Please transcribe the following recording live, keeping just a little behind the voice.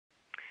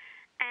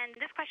And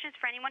this question is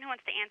for anyone who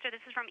wants to answer. This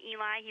is from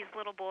Eli. He's a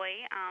little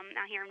boy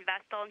out here in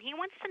Vestal, and he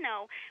wants to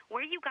know,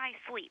 where do you guys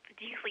sleep?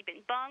 Do you sleep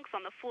in bunks,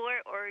 on the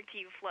floor, or do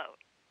you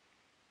float?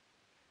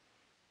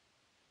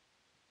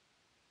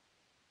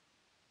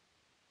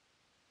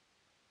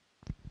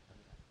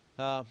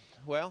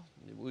 Well,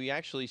 we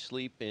actually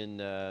sleep in,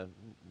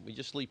 we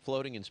just sleep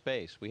floating in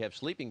space. We have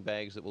sleeping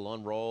bags that will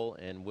unroll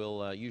and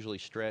will usually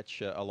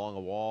stretch along a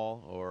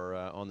wall or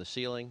on the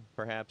ceiling,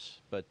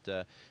 perhaps. But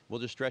we'll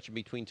just stretch them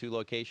between two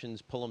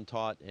locations, pull them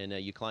taut, and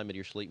you climb into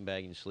your sleeping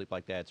bag and you sleep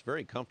like that. It's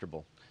very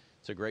comfortable.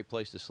 It's a great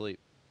place to sleep.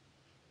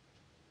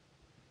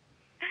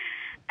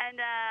 And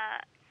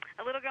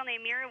a little girl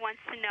named Mira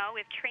wants to know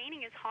if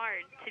training is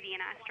hard to be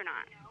an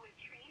astronaut.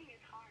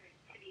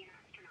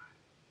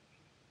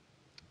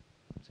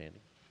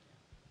 Sandy?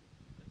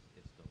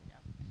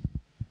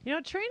 You know,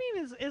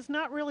 training is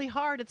not really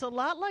hard. It's a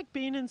lot like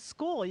being in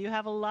school. You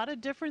have a lot of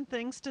different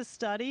things to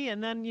study,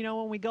 and then, you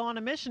know, when we go on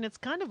a mission, it's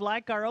kind of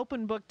like our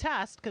open book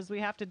test because we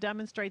have to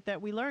demonstrate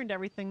that we learned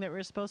everything that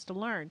we're supposed to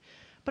learn.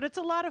 But it's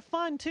a lot of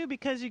fun, too,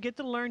 because you get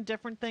to learn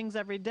different things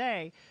every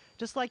day.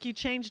 Just like you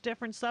change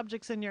different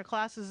subjects in your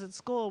classes at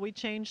school, we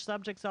change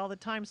subjects all the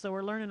time, so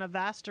we're learning a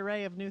vast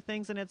array of new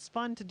things, and it's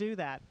fun to do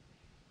that.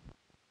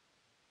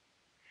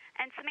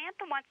 And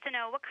Samantha wants to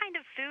know, what kind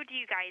of food do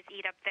you guys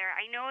eat up there?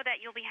 I know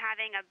that you'll be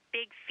having a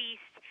big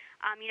feast,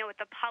 you know,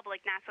 with the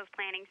public, NASA's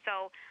planning.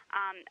 So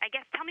I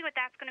guess tell me what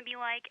that's going to be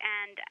like,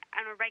 and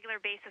on a regular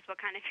basis,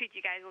 what kind of food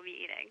you guys will be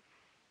eating.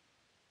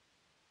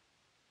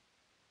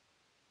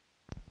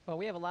 Well,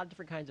 we have a lot of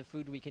different kinds of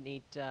food we can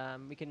eat.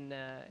 We can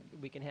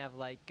have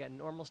like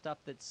normal stuff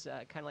that's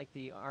kind of like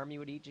the Army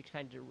would eat, just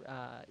kind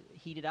of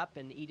heat it up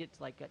and eat it.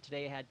 Like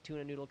today I had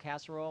tuna noodle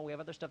casserole. We have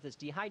other stuff that's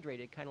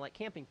dehydrated, kind of like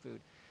camping food.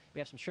 We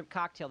have some shrimp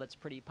cocktail that's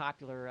pretty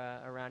popular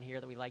around here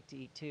that we like to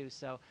eat too.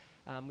 So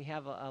we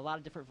have a lot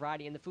of different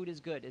variety, and the food is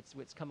good.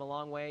 It's come a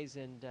long ways,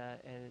 and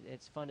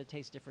it's fun to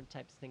taste different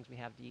types of things we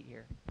have to eat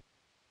here.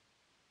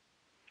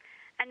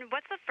 And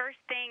what's the first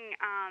thing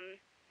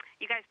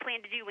you guys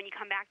plan to do when you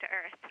come back to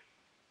Earth?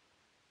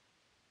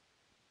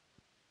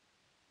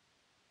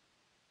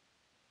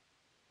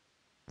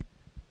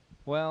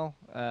 Well,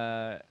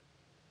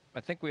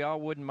 I think we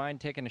all wouldn't mind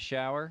taking a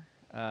shower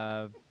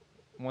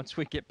once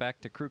we get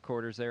back to crew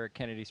quarters there at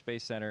Kennedy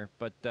Space Center.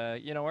 But,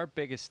 you know, our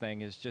biggest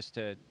thing is just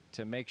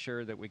to make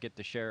sure that we get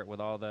to share it with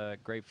all the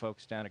great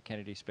folks down at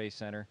Kennedy Space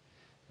Center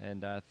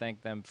and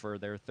thank them for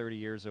their 30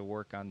 years of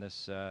work on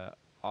this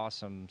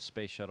awesome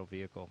space shuttle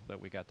vehicle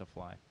that we got to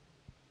fly.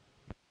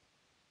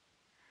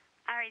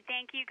 All right,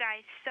 thank you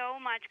guys so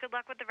much. Good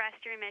luck with the rest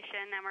of your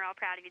mission, and we're all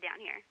proud of you down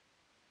here.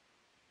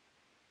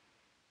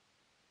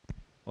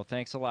 Well,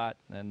 thanks a lot,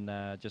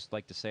 and just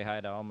like to say hi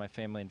to all my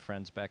family and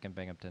friends back in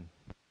Binghamton.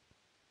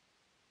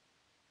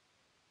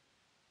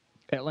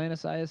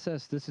 Atlantis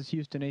ISS, this is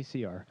Houston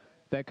ACR.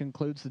 That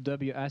concludes the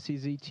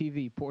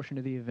WICZ-TV portion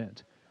of the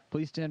event.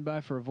 Please stand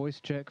by for a voice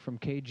check from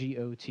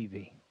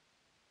KGO-TV.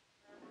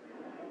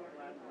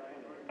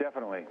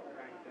 Definitely.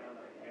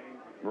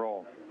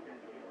 Roll.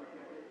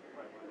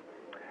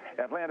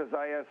 Atlantis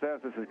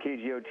ISS, this is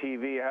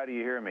KGO-TV. How do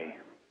you hear me?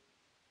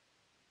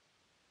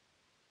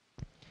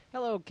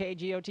 Hello,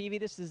 KGO-TV.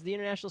 This is the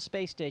International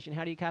Space Station.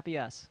 How do you copy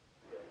us?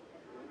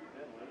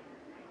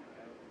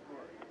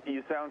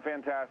 You sound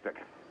fantastic.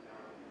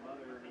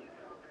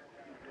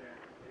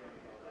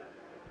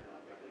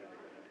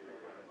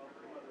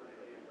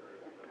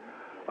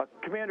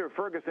 Commander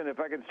Ferguson, if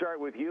I could start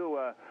with you,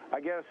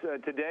 I guess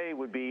today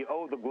would be,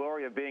 oh, the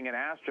glory of being an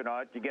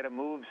astronaut. You get to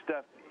move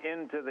stuff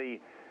into the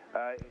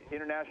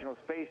International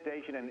Space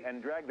Station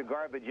and drag the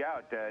garbage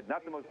out.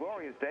 Not the most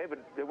glorious day, but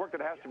the work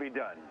that has to be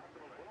done.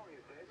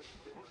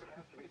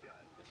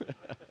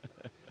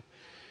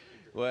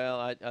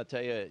 Well, I'll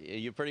tell you,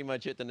 you pretty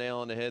much hit the nail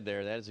on the head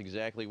there. That is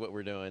exactly what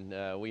we're doing.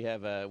 We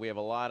have a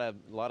lot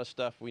of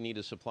stuff we need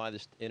to supply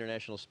this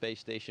International Space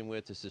Station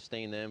with to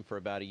sustain them for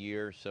about a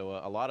year. So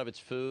a lot of it's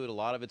food, a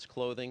lot of it's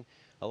clothing,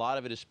 a lot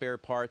of it is spare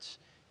parts.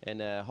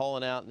 And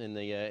hauling out in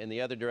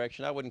the other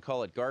direction, I wouldn't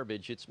call it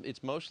garbage.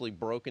 It's mostly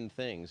broken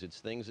things.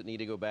 It's things that need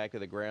to go back to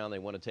the ground. They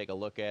want to take a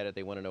look at it.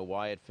 They want to know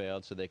why it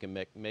failed, so they can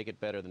make it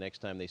better the next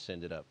time they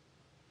send it up.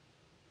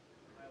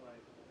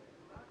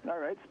 All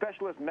right,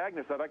 Specialist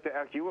Magnus, I'd like to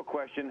ask you a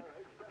question.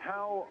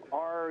 How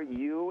are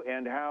you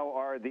and how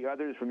are the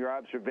others from your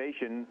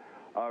observation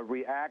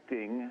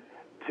reacting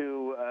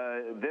to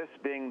this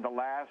being the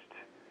last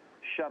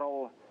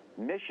shuttle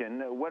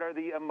mission? What are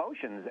the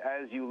emotions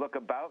as you look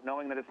about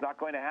knowing that it's not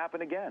going to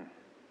happen again?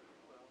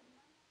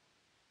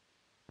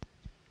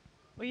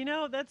 Well, you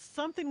know, that's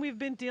something we've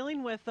been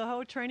dealing with the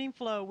whole training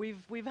flow.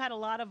 We've had a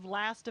lot of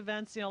last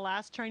events, you know,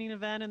 last training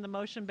event in the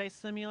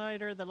motion-based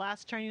simulator, the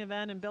last training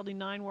event in Building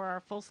 9 where our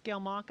full-scale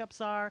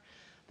mock-ups are,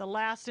 the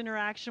last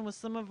interaction with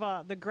some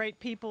of the great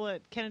people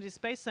at Kennedy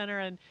Space Center.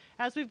 And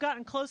as we've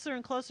gotten closer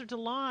and closer to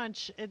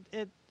launch,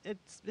 it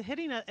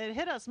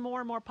hit us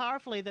more and more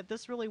powerfully that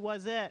this really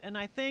was it. And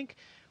I think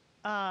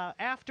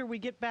after we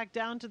get back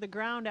down to the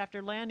ground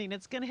after landing,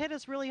 it's going to hit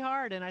us really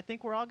hard. And I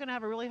think we're all going to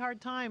have a really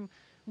hard time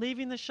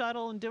leaving the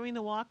shuttle and doing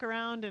the walk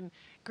around and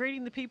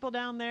greeting the people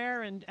down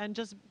there and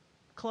just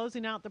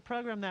closing out the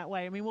program that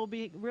way. I mean, we'll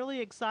be really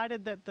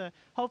excited that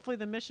hopefully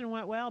the mission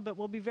went well, but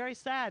we'll be very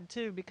sad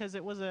too because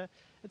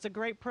it's a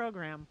great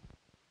program.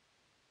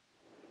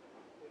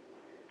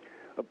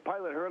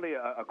 Pilot Hurley,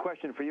 a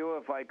question for you,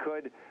 if I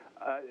could.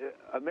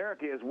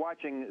 America is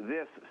watching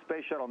this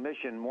space shuttle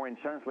mission more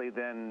intensely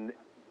than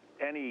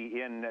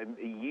any in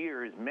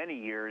years, many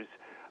years.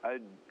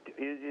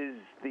 Is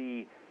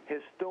the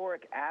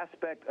historic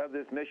aspect of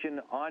this mission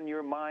on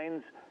your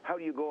minds? How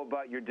do you go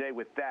about your day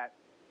with that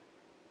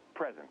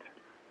present?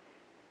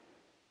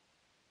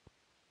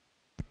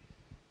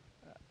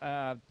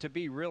 To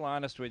be real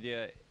honest with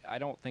you, I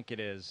don't think it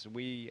is.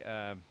 We,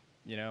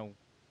 you know,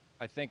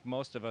 I think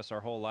most of us, our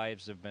whole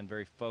lives, have been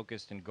very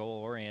focused and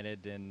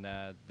goal-oriented, and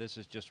this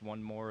is just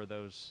one more of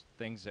those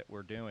things that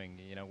we're doing.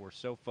 You know, we're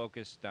so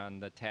focused on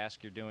the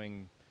task you're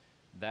doing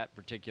that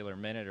particular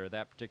minute or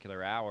that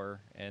particular hour,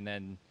 and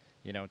then,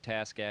 you know,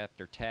 task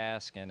after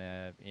task, and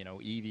you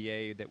know,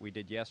 EVA that we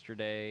did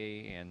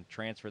yesterday and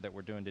transfer that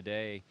we're doing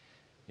today.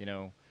 You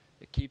know,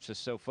 it keeps us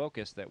so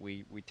focused that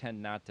we tend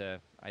not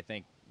to, I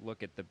think,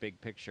 look at the big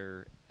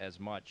picture as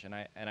much. And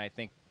I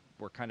think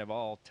we're kind of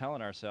all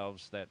telling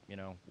ourselves that, you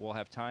know, we'll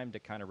have time to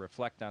kind of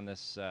reflect on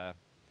this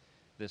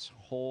this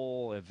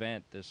whole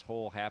event, this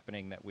whole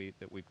happening that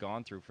we've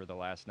gone through for the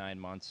last 9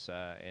 months,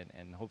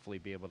 and hopefully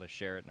be able to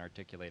share it and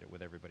articulate it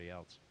with everybody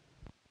else.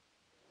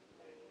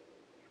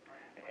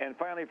 And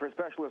finally, for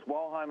Specialist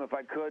Walheim, if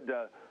I could,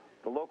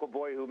 the local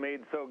boy who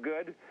made so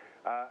good,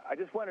 I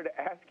just wanted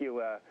to ask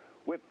you,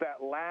 with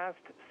that last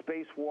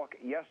spacewalk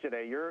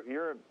yesterday,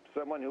 you're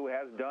someone who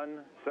has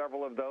done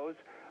several of those.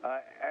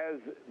 As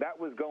that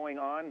was going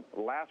on,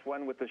 last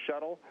one with the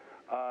shuttle,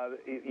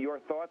 your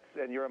thoughts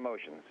and your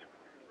emotions?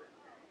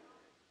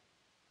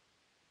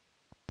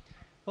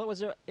 Well,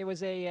 it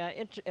was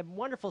a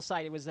wonderful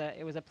sight. It was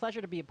a pleasure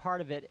to be a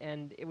part of it,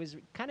 and it was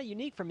kind of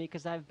unique for me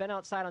because I've been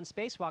outside on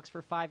spacewalks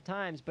for 5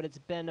 times, but it's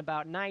been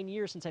about 9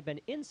 years since I've been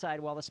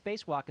inside while the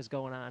spacewalk is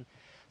going on.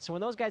 So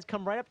when those guys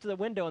come right up to the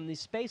window in these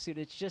spacesuits,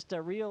 it's just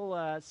a real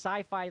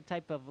sci-fi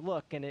type of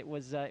look, and it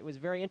was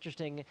very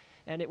interesting,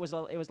 and it was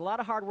a lot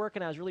of hard work,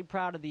 and I was really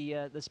proud of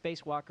the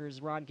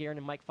spacewalkers, Ron Guerin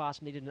and Mike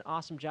Fossum. They did an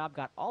awesome job,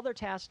 got all their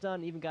tasks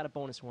done, even got a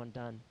bonus one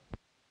done.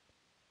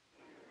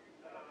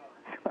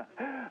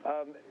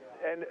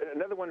 And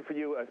another one for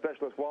you,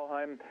 Specialist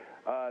Walheim.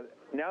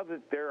 Now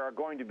that there are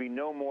going to be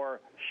no more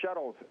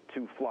shuttles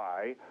to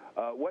fly,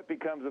 what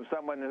becomes of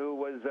someone who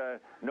was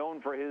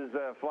known for his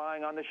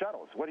flying on the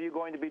shuttles? What are you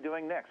going to be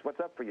doing next? What's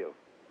up for you?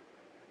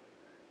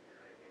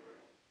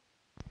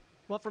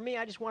 Well, for me,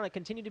 I just want to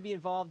continue to be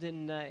involved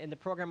in the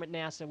program at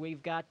NASA.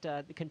 We've got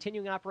the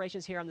continuing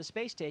operations here on the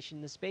space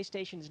station. The space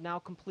station is now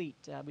complete.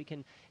 We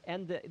can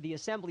end the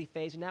assembly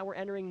phase, and now we're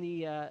entering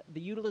the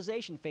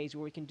utilization phase,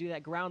 where we can do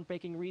that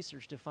groundbreaking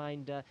research to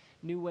find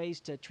new ways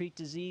to treat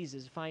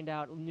diseases, find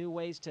out new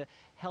ways to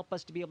help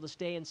us to be able to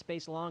stay in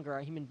space longer,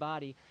 our human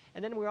body.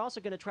 And then we're also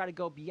going to try to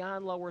go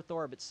beyond low Earth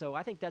orbit. So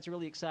I think that's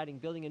really exciting,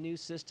 building a new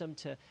system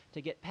to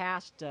get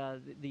past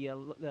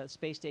the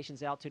space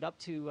station's altitude up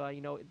to you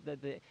know,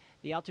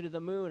 the altitude of the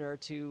moon, or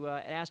to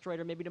an asteroid,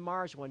 or maybe to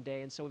Mars one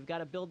day. And so we've got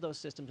to build those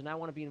systems, and I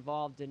want to be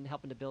involved in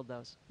helping to build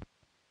those.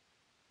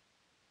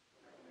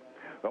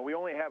 Well, we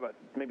only have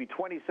maybe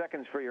 20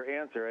 seconds for your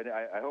answer, and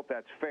I hope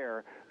that's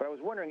fair. But I was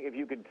wondering if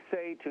you could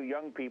say to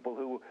young people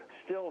who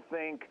still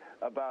think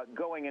about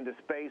going into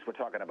space, we're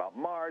talking about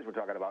Mars, we're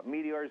talking about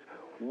meteors,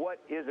 what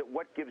is it,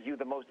 what gives you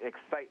the most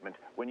excitement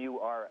when you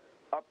are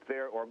up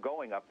there or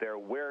going up there?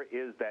 Where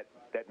is that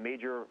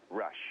major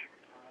rush?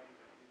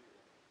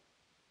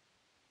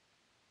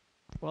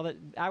 Well,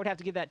 I would have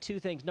to give that 2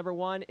 things. Number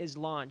 1 is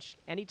launch.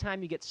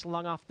 Anytime you get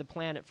slung off the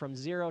planet from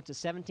 0 to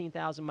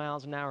 17,000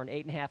 miles an hour in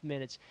 8.5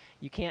 minutes,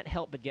 you can't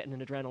help but get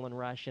an adrenaline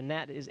rush, and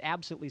that is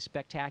absolutely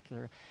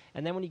spectacular.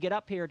 And then when you get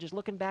up here, just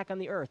looking back on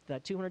the Earth,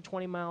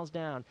 220 miles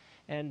down,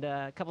 and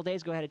a couple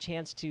days ago I had a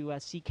chance to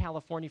see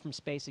California from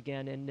space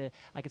again, and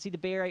I could see the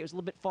Bay Area. It was a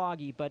little bit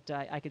foggy, but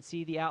I could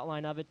see the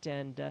outline of it,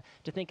 and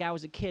to think I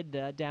was a kid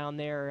down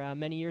there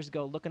many years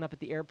ago looking up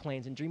at the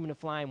airplanes and dreaming of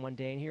flying one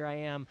day, and here I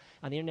am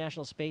on the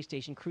International Space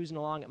Station cruising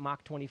along at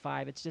Mach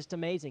 25. It's just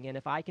amazing, and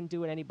if I can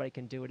do it, anybody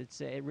can do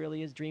it. It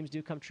really is, dreams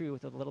do come true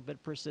with a little bit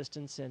of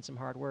persistence and some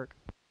hard work.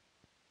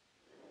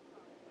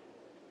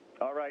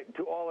 All right,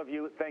 to all of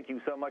you, thank you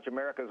so much.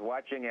 America's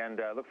watching, and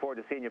look forward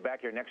to seeing you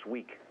back here next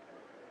week.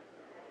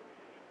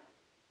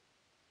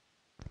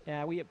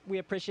 Yeah, we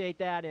appreciate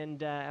that,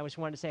 and I just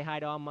wanted to say hi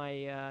to all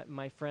my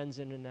my friends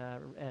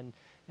and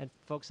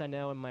folks I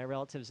know and my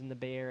relatives in the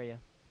Bay Area.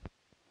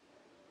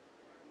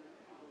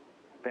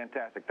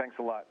 Fantastic. Thanks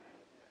a lot.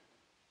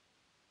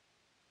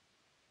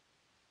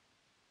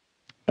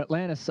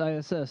 Atlantis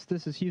ISS,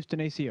 this is Houston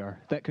ACR.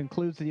 That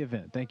concludes the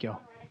event. Thank you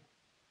all.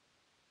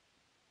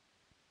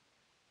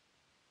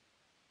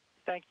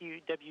 Thank you,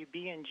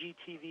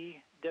 WBNG-TV,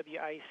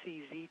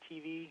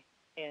 WICZ-TV,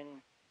 and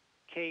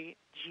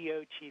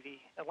KGO-TV.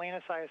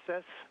 Atlantis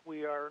ISS,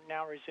 we are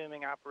now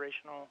resuming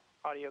operational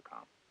audio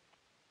comm.